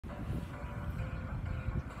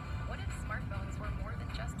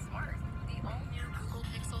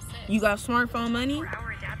You got smartphone money?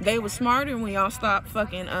 They was smarter when y'all stopped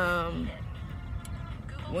fucking,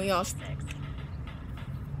 when y'all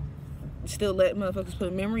still let motherfuckers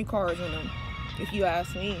put memory cards in them, if you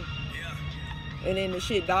ask me. And then the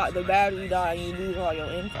shit died, the battery died, and you lose all your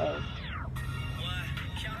info.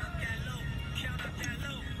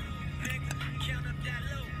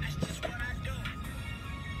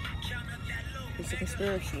 It's a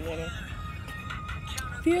conspiracy, nigga.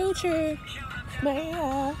 Future may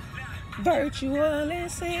have virtual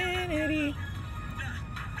insanity.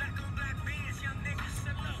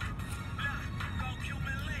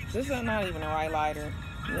 This is not even a right lighter.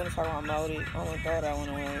 You want to talk about molded? I want to throw that one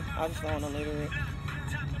away. I just don't want to litter it.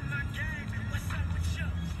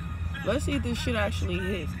 Let's see if this shit actually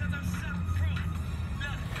hits.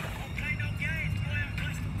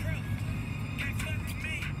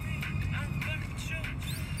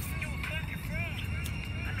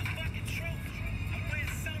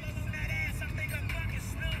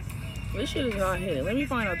 This shit is not hitting. Let me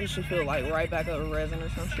find out this shit feel like right back up with resin or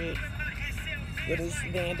some shit. It is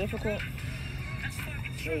damn difficult.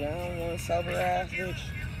 Nigga, I don't know, sober ass bitch.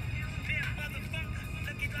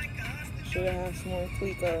 Should've had some more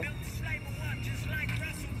Clico.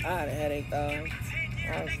 I had a headache though.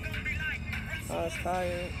 I was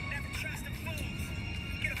tired.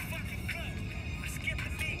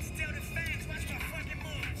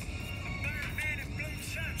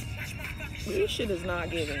 This shit is not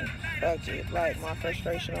giving. Fuck it. Like my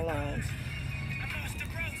frustration alone.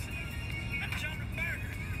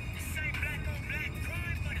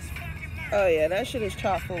 Oh yeah, that shit is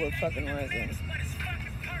chock full of fucking resin.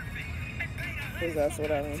 Cause that's what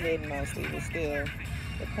I've been hitting mostly, but still,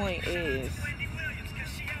 the point is,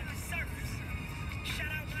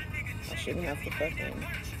 I shouldn't have to fucking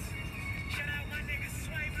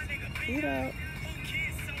eat out.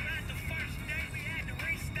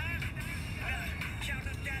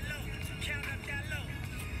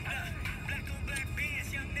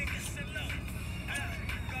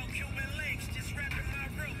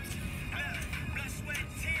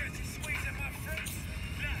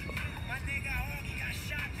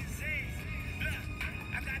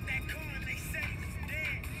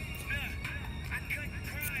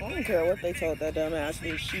 I don't care what they told that dumbass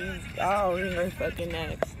bitch. I'll ring her fucking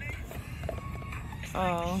next.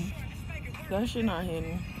 Oh, that shit not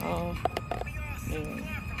hitting. Oh, yeah.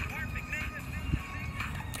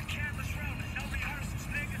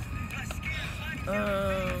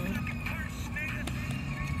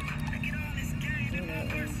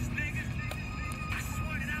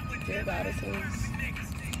 Dear goddesses,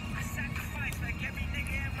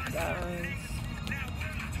 gods,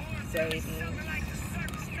 Satan,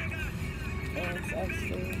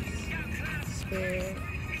 ancestors, spirit,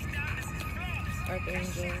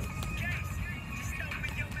 archangels.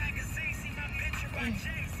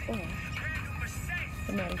 Oh,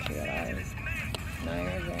 the Manichae eyes,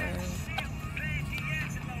 Naya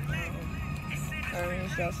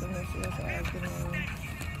Hermes, Joseph, Messias, Asgard.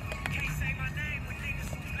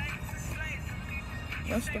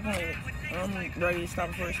 What's the point? I'm ready to stop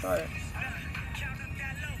before it starts.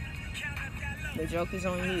 The joke is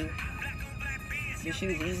on you. This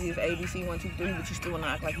shit is easy as ABC 1, 2, 3, but you still wanna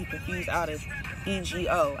act like you confused out of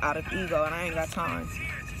EGO, out of ego, and I ain't got time.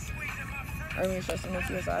 Hermes, Joseph,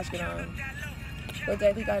 Messias, Asgard. What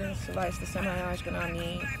daily guidance advice does semi-Ashkenaz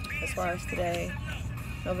need as far as today,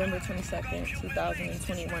 November 22nd,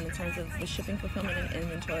 2021, in terms of the shipping, fulfillment, and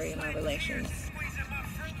inventory in our relations?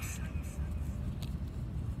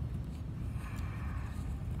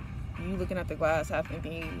 You looking at the glass half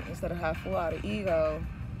empty instead of half full out of ego.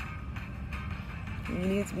 You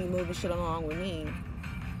need to be moving shit along with me.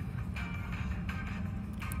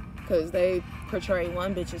 Because they portray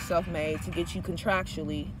one bitch as self-made to get you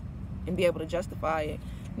contractually and be able to justify it.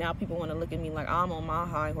 Now people want to look at me like I'm on my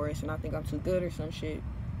high horse and I think I'm too good or some shit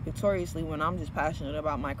victoriously, when I'm just passionate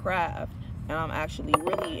about my craft and I'm actually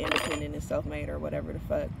really independent and self-made or whatever the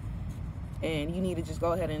fuck. And you need to just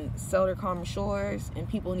go ahead and sell their Karma Shores, and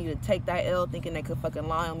people need to take that L thinking they could fucking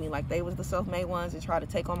lie on me like they was the self-made ones and try to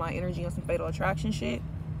take on my energy on some Fatal Attraction shit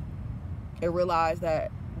and realize that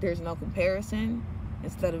there's no comparison,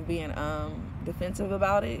 instead of being defensive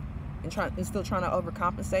about it and still trying to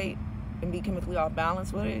overcompensate and be chemically off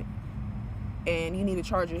balance with it. And you need to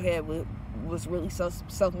charge your head with what's really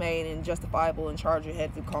self-made and justifiable, and charge your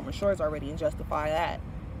head to Karma Shores already and justify that.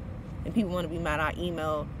 And people want to be mad I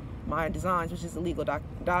emailed my designs, which is a legal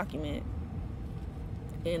document,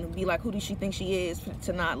 and be like, who does she think she is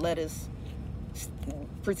to not let us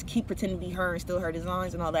keep pretending to be her and steal her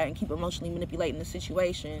designs and all that, and keep emotionally manipulating the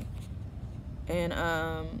situation. And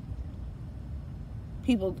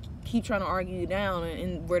people keep trying to argue you down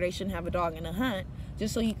and where they shouldn't have a dog in the hunt,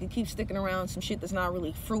 just so you can keep sticking around some shit that's not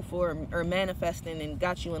really fruitful or manifesting and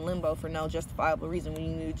got you in limbo for no justifiable reason when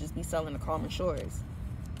you need to just be selling the calmer shores.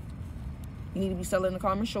 You need to be selling the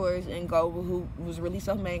calmer shores and go with who was really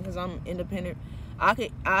self-made, because I'm independent.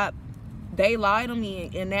 They lied on me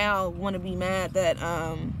and now want to be mad that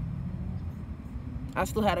I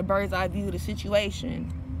still had a bird's eye view of the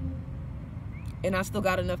situation. And I still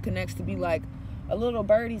got enough connects to be like, a little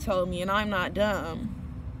birdie told me, and I'm not dumb.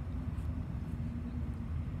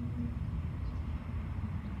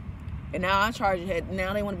 And now I charge ahead.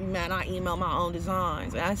 Now they want to be mad I email my own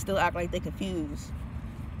designs. And I still act like they confused.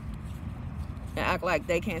 And act like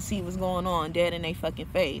they can't see what's going on dead in their fucking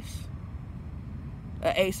face.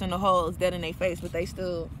 An ace in the hole is dead in their face, but they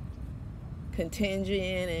still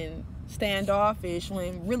contingent and standoffish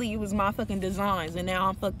when really it was my fucking designs. And now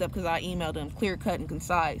I'm fucked up because I emailed them clear cut and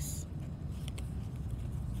concise.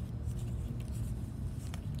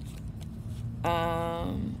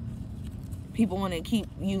 People want to keep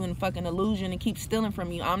you in fucking illusion and keep stealing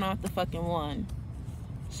from you. I'm not the fucking one.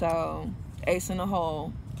 So, ace in the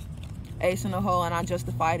hole. Ace in the hole, and I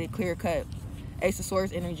justified it clear cut. Ace of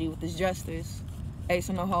Swords energy with this justice. Ace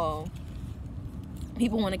in the hole.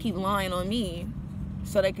 People want to keep lying on me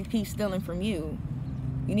so they can keep stealing from you.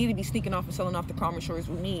 You need to be sneaking off and selling off the calmer shores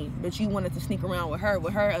with me, but you wanted to sneak around with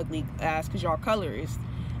her ugly ass because y'all colorist.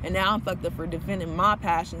 And now I'm fucked up for defending my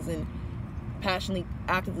passions and passionately,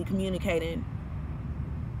 actively communicating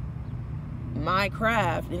my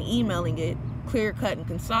craft and emailing it clear cut and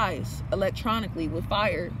concise electronically with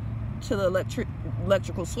fire to the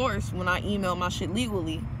electrical source when I email my shit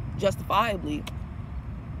legally, justifiably.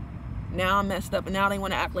 Now I'm messed up and now they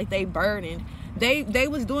want to act like they burdened. They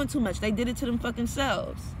was doing too much. They did it to them fucking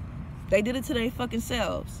selves. They did it to their fucking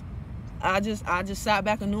selves. I just sat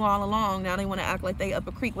back and knew all along. Now they want to act like they up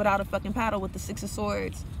a creek without a fucking paddle with the Six of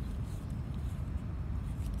Swords.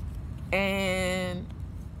 And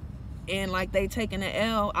like they taking the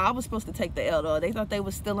L. I was supposed to take the L though. They thought they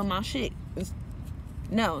was stealing my shit.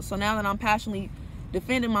 No. So now that I'm passionately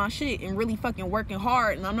defending my shit and really fucking working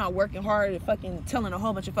hard, and I'm not working hard and fucking telling a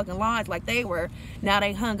whole bunch of fucking lies like they were. Now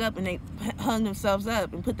they hung up and they hung themselves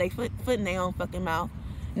up and put their foot in their own fucking mouth.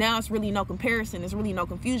 Now it's really no comparison. It's really no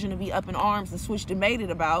confusion to be up in arms and switched and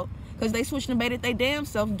baited about, because they switched and baited their damn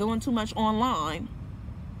self doing too much online.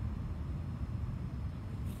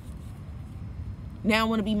 Now I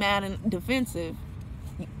want to be mad and defensive.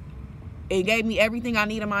 It gave me everything I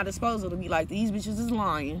need at my disposal to be like, these bitches is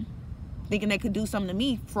lying, thinking they could do something to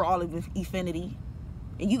me for all of infinity.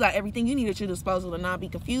 And you got everything you need at your disposal to not be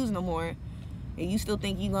confused no more. And you still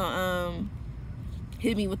think you gonna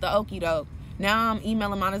hit me with the okie doke. Now I'm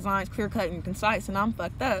emailing my designs clear cut and concise, and I'm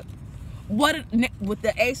fucked up. With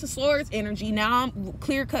the Ace of Swords energy, now I'm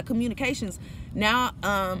clear cut communications. Now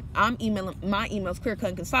I'm emailing my emails clear cut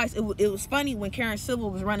and concise. It was funny when Karen Civil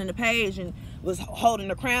was running the page and was holding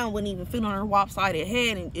the crown, wouldn't even fit on her lopsided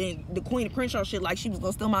head, and the Queen of Crenshaw shit like she was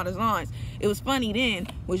gonna steal my designs. It was funny then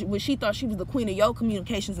when she thought she was the queen of your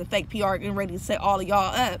communications and fake PR, getting ready to set all of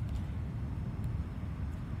y'all up.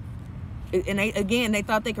 And they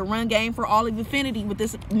thought they could run game for all of infinity with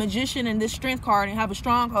this magician and this strength card and have a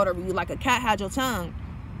stronghold over you like a cat had your tongue.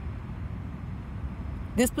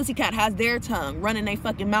 This pussycat has their tongue, running their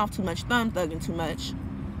fucking mouth too much, thumb thugging too much,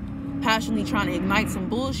 passionately trying to ignite some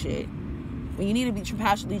bullshit. When you need to be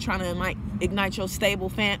passionately trying to ignite your stable,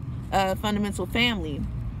 fundamental family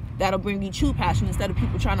that'll bring you true passion instead of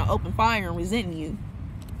people trying to open fire and resenting you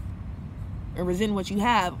and resenting what you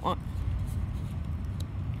have.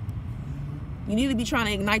 You need to be trying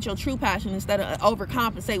to ignite your true passion instead of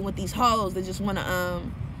overcompensating with these hoes that just want to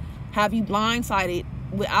have you blindsided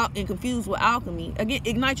and confused with alchemy. Again,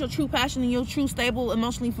 ignite your true passion and your true, stable,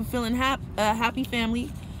 emotionally fulfilling, happy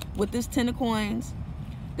family with this 10 of coins,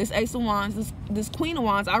 this Ace of Wands, this Queen of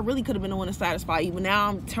Wands. I really could have been the one to satisfy you, but now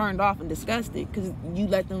I'm turned off and disgusted because you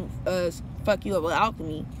let them fuck you up with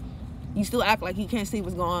alchemy. You still act like you can't see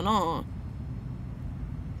what's going on.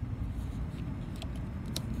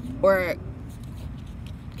 Or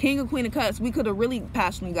King or Queen of Cups, we could have really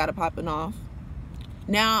passionately got it popping off.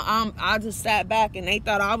 Now I just sat back and they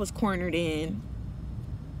thought I was cornered in.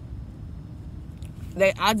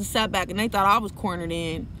 I just sat back and they thought I was cornered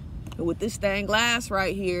in. And with this stained glass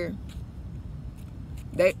right here,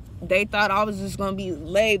 they thought I was just gonna be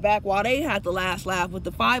laid back while they had the last laugh with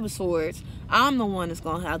the Five of Swords. I'm the one that's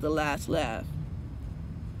gonna have the last laugh.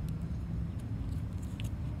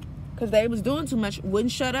 Cause they was doing too much,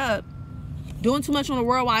 wouldn't shut up. Doing too much on the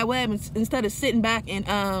World Wide Web instead of sitting back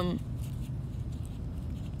and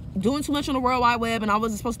doing too much on the World Wide Web, and I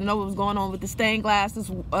wasn't supposed to know what was going on with the stained glass, this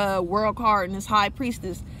world card, and this high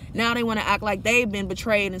priestess. Now they want to act like they've been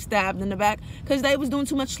betrayed and stabbed in the back because they was doing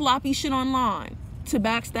too much sloppy shit online to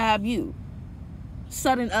backstab you.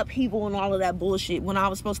 Sudden upheaval and all of that bullshit when I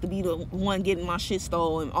was supposed to be the one getting my shit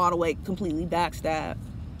stolen, all the way completely backstabbed.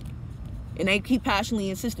 And they keep passionately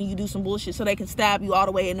insisting you do some bullshit so they can stab you all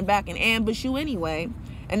the way in the back and ambush you anyway.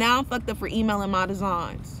 And now I'm fucked up for emailing my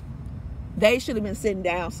designs. They should have been sitting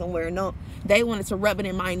down somewhere. No, they wanted to rub it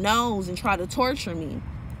in my nose and try to torture me.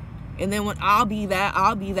 And then when I'll be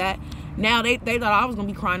that. Now they thought I was gonna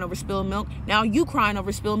be crying over spilled milk. Now you crying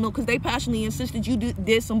over spilled milk because they passionately insisted you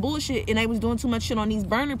did some bullshit, and they was doing too much shit on these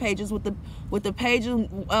burner pages with the page of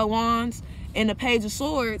wands and the page of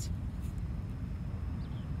swords.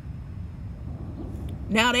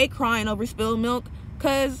 Now they crying over spilled milk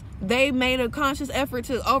because they made a conscious effort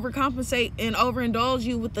to overcompensate and overindulge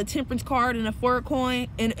you with the temperance card and the 4 coin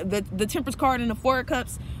and the temperance card and the 4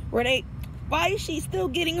 cups. Why is she still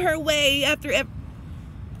getting her way after?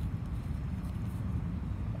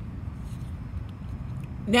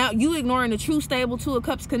 Now you ignoring the true stable 2 of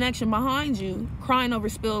cups connection behind you, crying over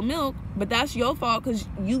spilled milk, but that's your fault because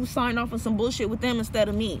you signed off on some bullshit with them instead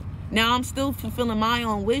of me. Now I'm still fulfilling my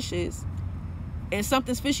own wishes. And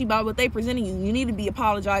something's fishy about what they presenting you. You need to be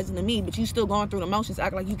apologizing to me, but you still going through the motions,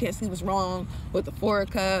 act like you can't see what's wrong with the 4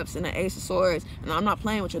 of cups and the Ace of Swords. And I'm not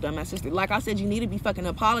playing with your dumbass sister. Like I said, you need to be fucking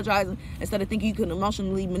apologizing instead of thinking you could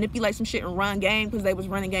emotionally manipulate some shit and run game because they was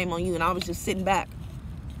running game on you. And I was just sitting back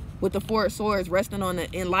with the 4 of Swords, resting on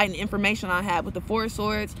the enlightened information I had with the 4 of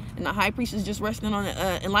Swords, and the High Priestess just resting on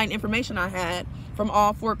the enlightened information I had from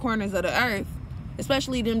all 4 corners of the earth,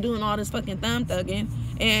 especially them doing all this fucking thumb thugging.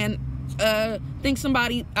 And I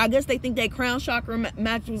guess they think that crown chakra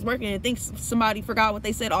match was working and think somebody forgot what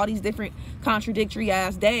they said all these different contradictory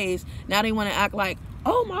ass days. Now they want to act like,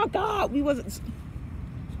 oh my God, we wasn't.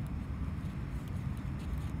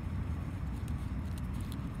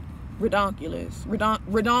 Redonkulous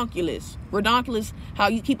how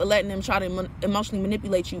you keep letting them try to emotionally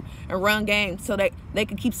manipulate you and run games so that they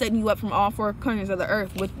can keep setting you up from all 4 corners of the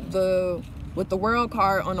earth with the world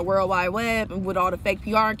card on the World Wide Web and with all the fake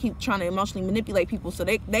PR and keep trying to emotionally manipulate people so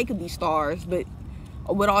they could be stars. But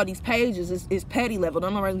with all these pages, it's petty level.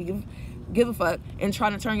 Don't really give a fuck, and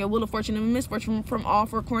trying to turn your wheel of fortune and misfortune from all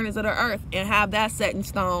 4 corners of the earth and have that set in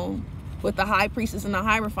stone with the High Priestess and the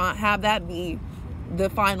Hierophant, have that be the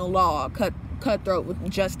final law, cutthroat with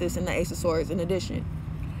justice and the Ace of Swords in addition.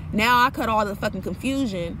 Now I cut all the fucking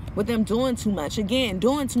confusion with them doing too much. Again,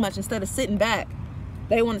 doing too much instead of sitting back.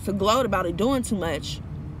 They wanted to gloat about it doing too much.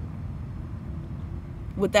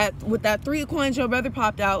 With that 3 of coins your brother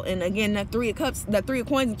popped out, and again that 3 of cups, that 3 of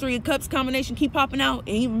coins and 3 of cups combination keep popping out, and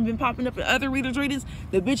even been popping up in other readers.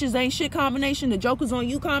 The bitches ain't shit combination, the jokers on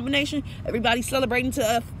you combination, everybody celebrating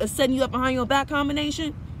to setting you up behind your back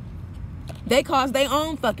combination. They caused their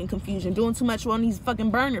own fucking confusion doing too much on these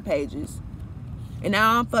fucking burner pages. And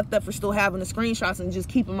now I'm fucked up for still having the screenshots and just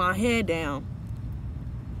keeping my head down.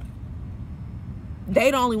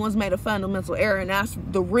 They the only ones made a fundamental error, and that's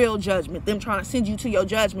the real judgment. Them trying to send you to your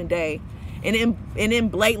judgment day, and then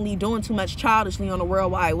blatantly doing too much childishly on the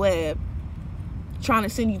World Wide Web, trying to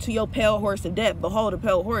send you to your pale horse of death. Behold a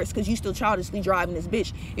pale horse, because you still childishly driving this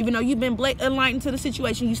bitch. Even though you've been enlightened to the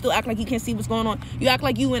situation, you still act like you can't see what's going on. You act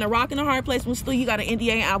like you in a rock and a hard place when still you got an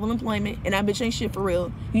NDA and hourly employment, and that bitch ain't shit for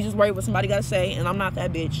real. You just worry what somebody got to say, and I'm not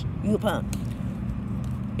that bitch. You a punk.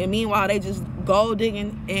 And meanwhile, they just gold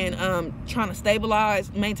digging and trying to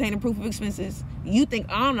stabilize, maintaining proof of expenses. You think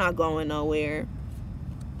I'm not going nowhere.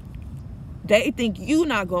 They think you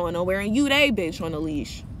not going nowhere, and you they bitch on the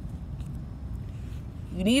leash.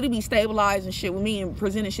 You need to be stabilizing shit with me and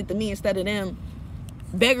presenting shit to me instead of them.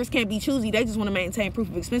 Beggars can't be choosy. They just want to maintain proof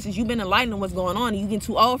of expenses. You've been enlightening what's going on, and you getting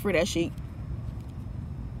too old for that shit.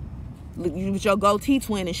 With your goatee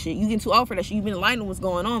twin and shit, you getting too old for that shit. You've been enlightening what's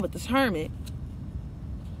going on with this hermit.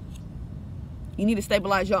 You need to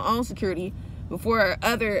stabilize your own security before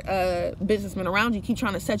other businessmen around you keep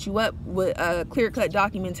trying to set you up with clear-cut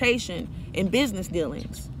documentation in business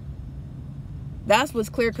dealings. That's what's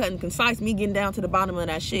clear-cut and concise, me getting down to the bottom of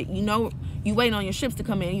that shit. You know, you waiting on your ships to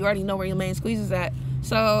come in. You already know where your main squeeze is at.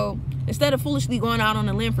 So instead of foolishly going out on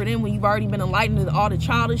a limb for them when you've already been enlightened to all the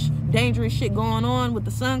childish, dangerous shit going on with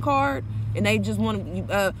the sun card, and they just want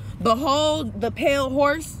to behold the pale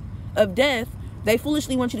horse of death, they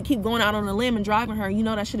foolishly want you to keep going out on a limb and driving her. You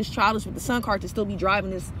know that shit is childish with the sun card to still be driving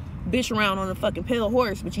this bitch around on a fucking pale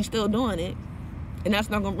horse, but you still doing it. And that's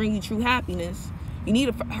not going to bring you true happiness. You need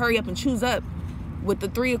to hurry up and choose up. With the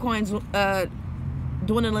 3 of coins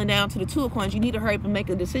dwindling down to the 2 of coins, you need to hurry up and make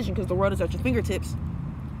a decision because the world is at your fingertips.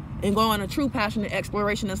 and go on a true passionate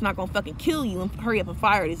exploration that's not gonna fucking kill you, and hurry up and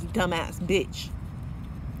fire this dumbass bitch.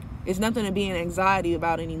 It's nothing to be in anxiety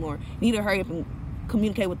about anymore. You need to hurry up and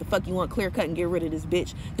communicate what the fuck you want, clear cut, and get rid of this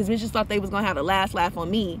bitch. This bitch just thought they was gonna have the last laugh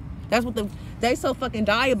on me. That's what they so fucking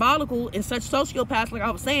diabolical and such sociopaths, like I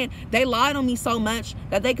was saying. They lied on me so much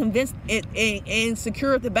that they convinced it and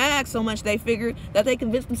secured the bag so much they figured that they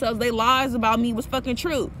convinced themselves they lies about me was fucking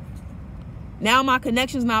true. Now my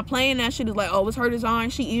connection's not playing that shit. Is like, oh, it's her design.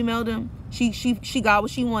 She emailed him. She got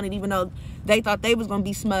what she wanted, even though they thought they was gonna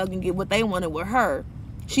be smug and get what they wanted with her.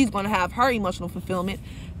 She's gonna have her emotional fulfillment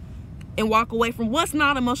and walk away from what's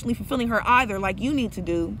not emotionally fulfilling her either, like you need to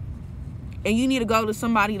do. And you need to go to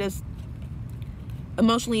somebody that's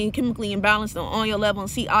emotionally and chemically imbalanced and on your level and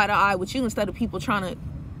see eye to eye with you, instead of people trying to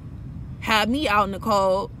have me out in the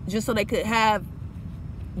cold just so they could have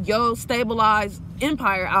your stabilized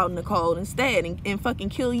empire out in the cold instead, and fucking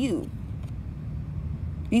kill you.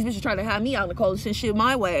 These bitches try to have me out in the cold and send shit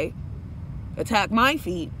my way, attack my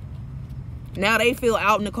feet. Now they feel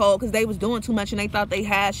out in the cold because they was doing too much and they thought they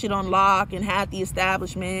had shit on lock and had the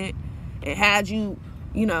establishment and had you,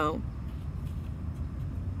 you know.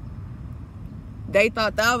 They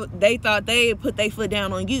thought they put their foot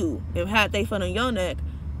down on you and had their foot on your neck,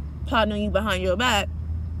 plotting on you behind your back.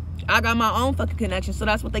 I got my own fucking connection, so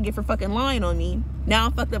that's what they get for fucking lying on me. Now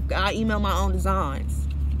I'm fucked up. I email my own designs.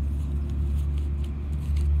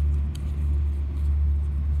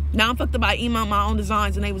 Now I'm fucked up. I emailed my own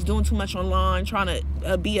designs and they was doing too much online, trying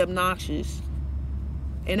to be obnoxious.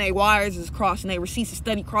 And they wires is crossed and they receipts is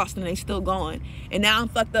steady crossed and they still going. And now I'm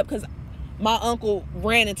fucked up because my uncle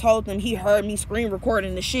ran and told them he heard me screen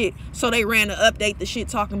recording the shit. So they ran to update the shit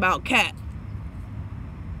talking about Cat.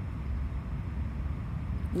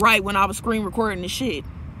 Right when I was screen recording the shit.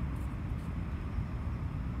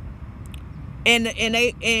 And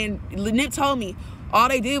Lynette told me all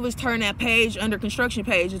they did was turn that page under construction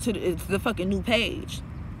page into the fucking new page.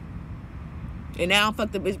 And now I'm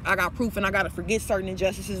fucked up. I got proof and I gotta forget certain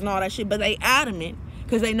injustices and all that shit. But they adamant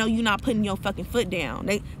because they know you're not putting your fucking foot down.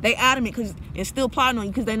 They adamant because and still plotting on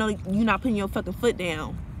you because they know you're not putting your fucking foot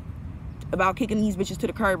down about kicking these bitches to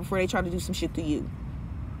the curb before they try to do some shit to you.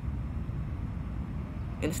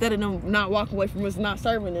 Instead of them not walking away from us, not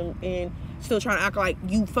serving them, and still trying to act like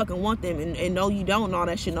you fucking want them and no you don't and all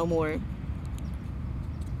that shit no more.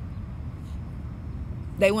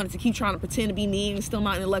 They wanted to keep trying to pretend to be me and still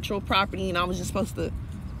my intellectual property, and I was just supposed to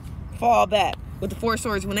fall back with the 4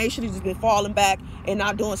 swords when they should have just been falling back and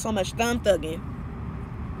not doing so much thumb thugging.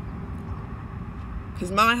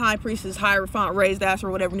 Because my high priestess, Hierophant, raised ass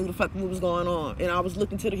or whatever knew the fuck what was going on, and I was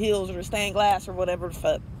looking to the hills or the stained glass or whatever the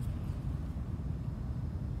fuck.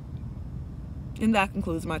 And that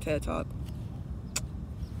concludes my TED Talk.